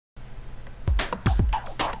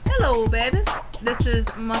Hello, babies. This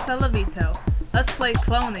is Marcella Veto. Let's play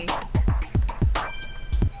Cloney.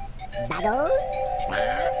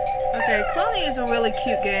 Okay, Cloney is a really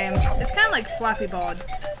cute game. It's kind of like Flappy Bird,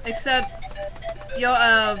 except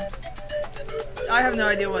I have no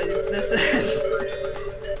idea what this is.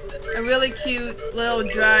 A really cute little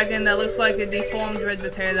dragon that looks like a deformed red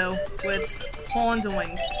potato with horns and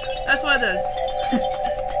wings. That's what it is.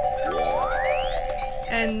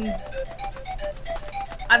 And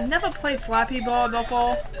I've never played Flappy Bird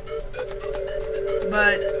before,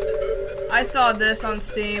 but I saw this on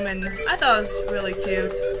Steam and I thought it was really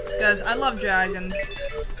cute because I love dragons.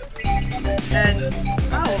 And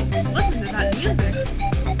oh, listen to that music.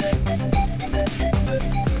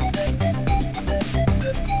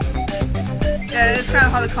 Yeah, it's kind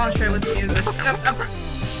of hard to concentrate with the music.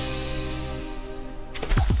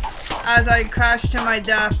 As I crash to my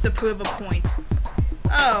death to prove a point.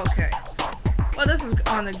 Oh, okay. Well, this is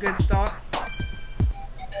on a good start.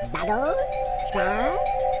 But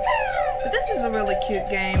this is a really cute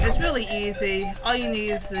game. It's really easy. All you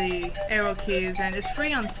need is the arrow keys, and it's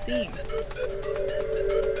free on Steam.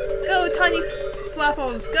 Go, tiny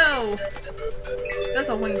flappers, go! Those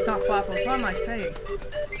are wings, not flappers. What am I saying?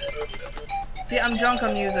 See, I'm drunk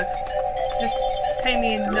on music. Just pay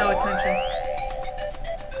me no attention.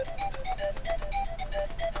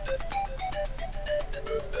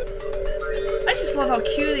 I just love how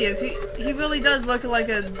cute he is. He really does look like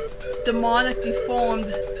a demonic,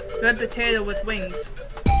 deformed red potato with wings.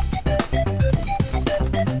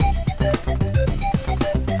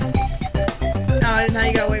 Now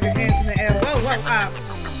you gotta wave your hands in the air. Whoa, whoa, ow.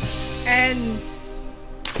 And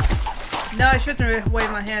no, I shouldn't wave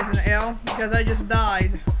my hands in the air because I just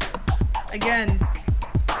died. Again.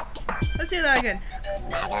 Let's do that again.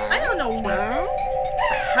 I don't know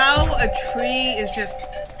how a tree is just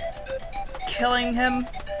killing him.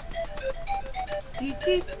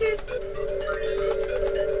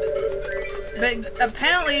 But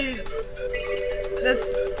apparently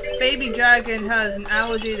this baby dragon has an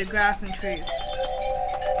allergy to grass and trees.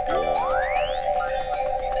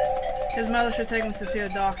 His mother should take him to see a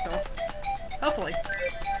doctor. Hopefully.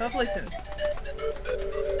 Hopefully soon.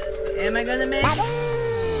 Am I gonna make it?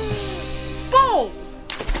 Bull!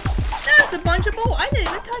 That's a bunch of bull! I didn't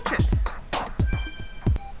even touch it!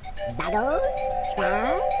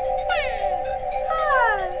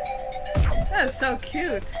 That is so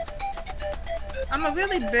cute. I'm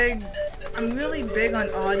really big on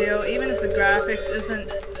audio, even if the graphics isn't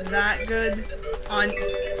that good on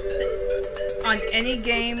any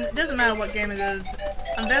game. It doesn't matter what game it is.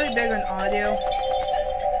 I'm very big on audio.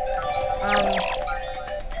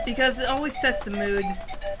 Because it always sets the mood,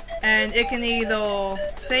 and it can either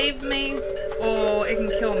save me or it can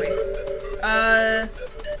kill me.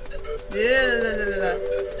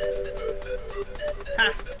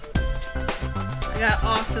 Ha! I got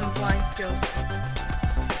awesome flying skills.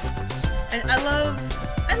 And I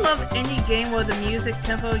love any game where the music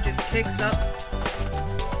tempo just kicks up.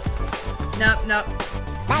 Nope, nope.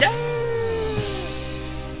 Nope.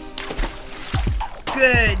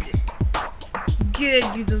 Good. Good,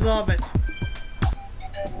 you deserve it.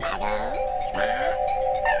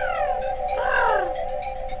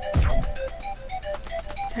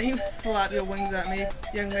 Can you flap your wings at me,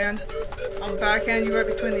 young man? I'll backhand you right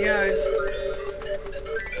between the eyes.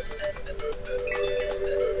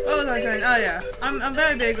 What was I saying? Oh yeah, I'm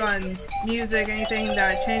very big on music, anything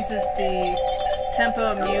that changes the tempo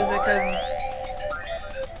of music, because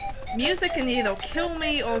music can either kill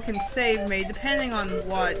me or can save me, depending on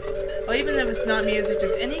what. Or even if it's not music,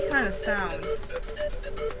 just any kind of sound.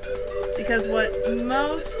 Because what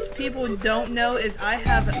most people don't know is I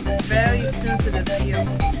have very sensitive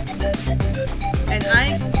ears.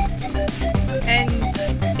 And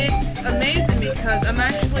it's amazing because I'm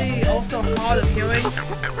actually also hard of hearing.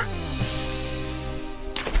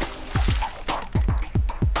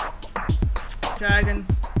 Dragon.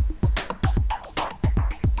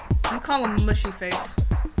 I'm calling him Mushy Face.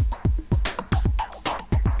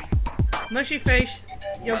 Mushy Face,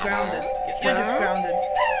 you're grounded. You're just grounded.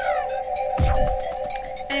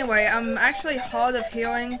 Anyway, I'm actually hard of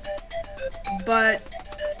hearing, but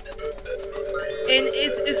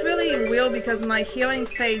it's really weird because my hearing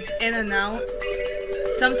fades in and out.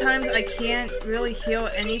 Sometimes I can't really hear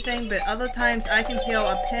anything, but other times I can hear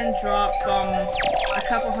a pin drop from a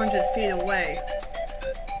couple 100 feet away.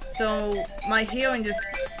 So my hearing just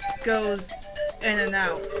goes in and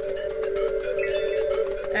out.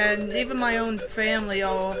 And even my own family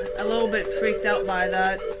are a little bit freaked out by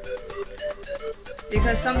that.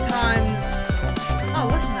 Because sometimes... Oh,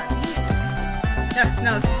 listen to that music.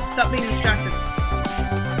 No, stop being distracted.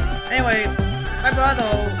 Anyway, my brother,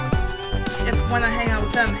 when I hang out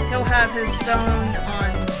with him, he'll have his phone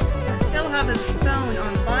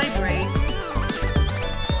on vibrate,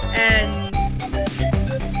 and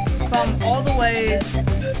from all the way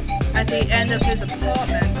at the end of his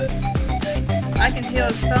apartment, I can hear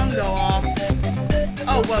his phone go off.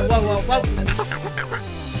 Oh, whoa, whoa, whoa, whoa.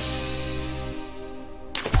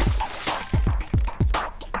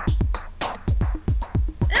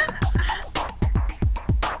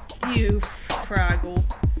 You Fraggle.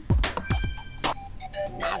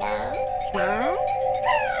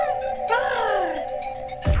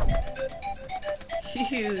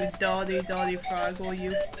 You Dotty Fraggle,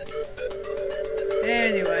 you.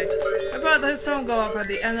 Anyway, I brought his phone go off at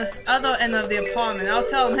the other end of the apartment. I'll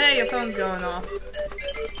tell him, hey, your phone's going off.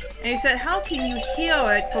 And he said, how can you hear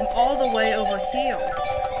it from all the way over here?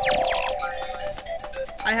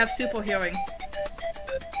 I have super hearing.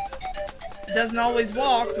 It doesn't always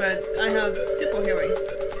work, but I have super hearing.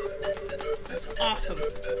 That's awesome.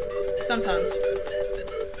 Sometimes.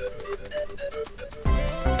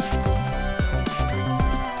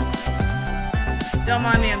 Don't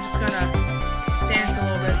mind me, I'm just gonna dance a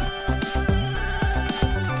little bit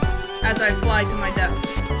as I fly to my death.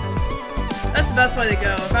 That's the best way to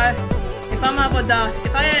go. If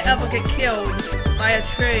I ever get killed by a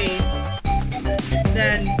tree,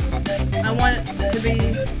 then I want it to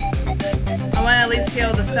be, I want to at least hear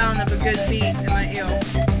the sound of a good beat in my ear.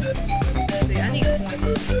 Let's see, I need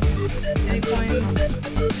points. Any points?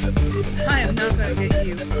 I am not gonna get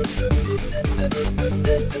you.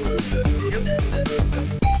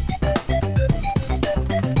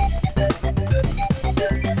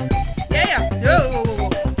 Yep.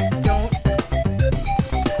 Don't.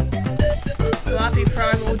 Floppy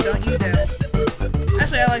Fraggle, don't you dare.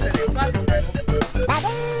 Actually, I like that name. Floppy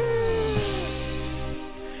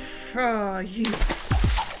Fraggle. Oh, you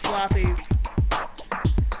floppy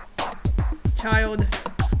child.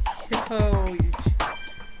 Oh,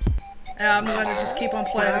 yeah, I'm gonna just keep on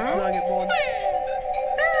playing this until I get bored.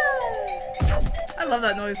 I love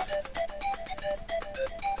that noise.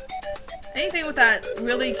 Anything with that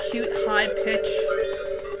really cute high pitch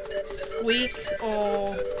squeak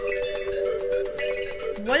or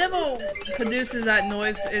whatever produces that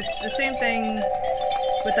noise, it's the same thing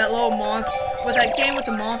with that little monster, with that game with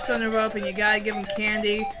the monster on the rope and you gotta give him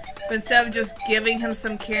candy, but instead of just giving him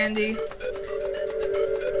some candy,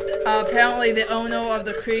 apparently the owner of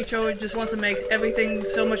the creature just wants to make everything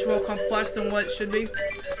so much more complex than what it should be.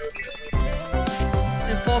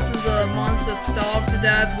 It forces the monster to starve to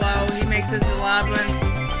death while he makes this elaborate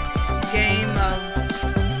game of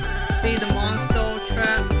feed the monster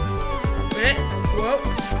trap. Whoa.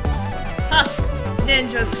 Ha!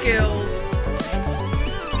 Ninja skills.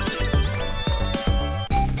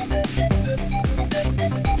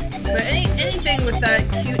 But anything with that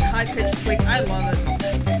cute high-pitched squeak, I love it.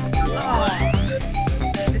 Oh,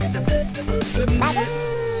 it's the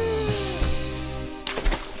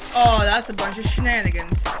oh, that's a bunch of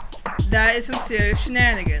shenanigans. That is some serious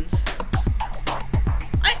shenanigans.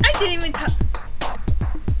 I didn't even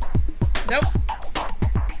nope.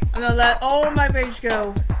 I'm gonna let all my rage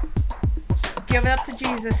go. Just give it up to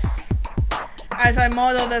Jesus. As I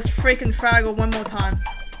model this freaking Fraggle one more time.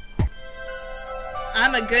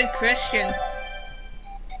 I'm a good Christian.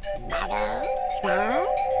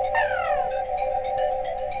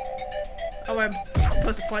 Oh, I'm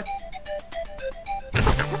supposed to play.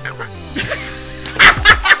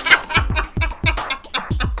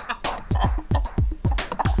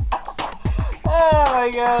 Oh my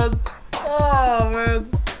god. Oh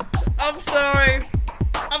man. I'm sorry.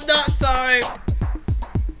 I'm not sorry.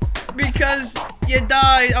 Because you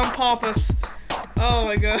died on purpose. Oh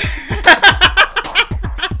my god.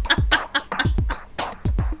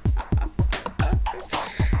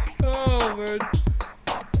 Oh man.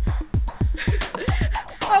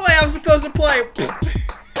 Oh wait, I'm supposed to play.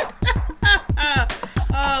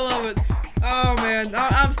 I love it. Oh man,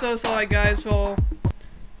 I'm so sorry guys for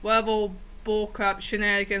whatever bullcrap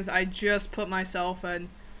shenanigans I just put myself in,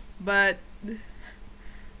 but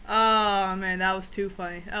oh man, that was too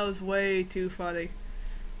funny. That was way too funny.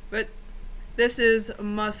 But this is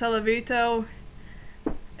Marcella Veto.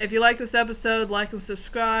 If you like this episode, like and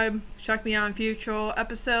subscribe. Check me out in future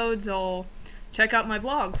episodes or check out my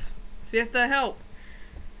vlogs. See if they help.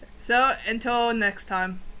 So until next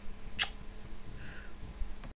time.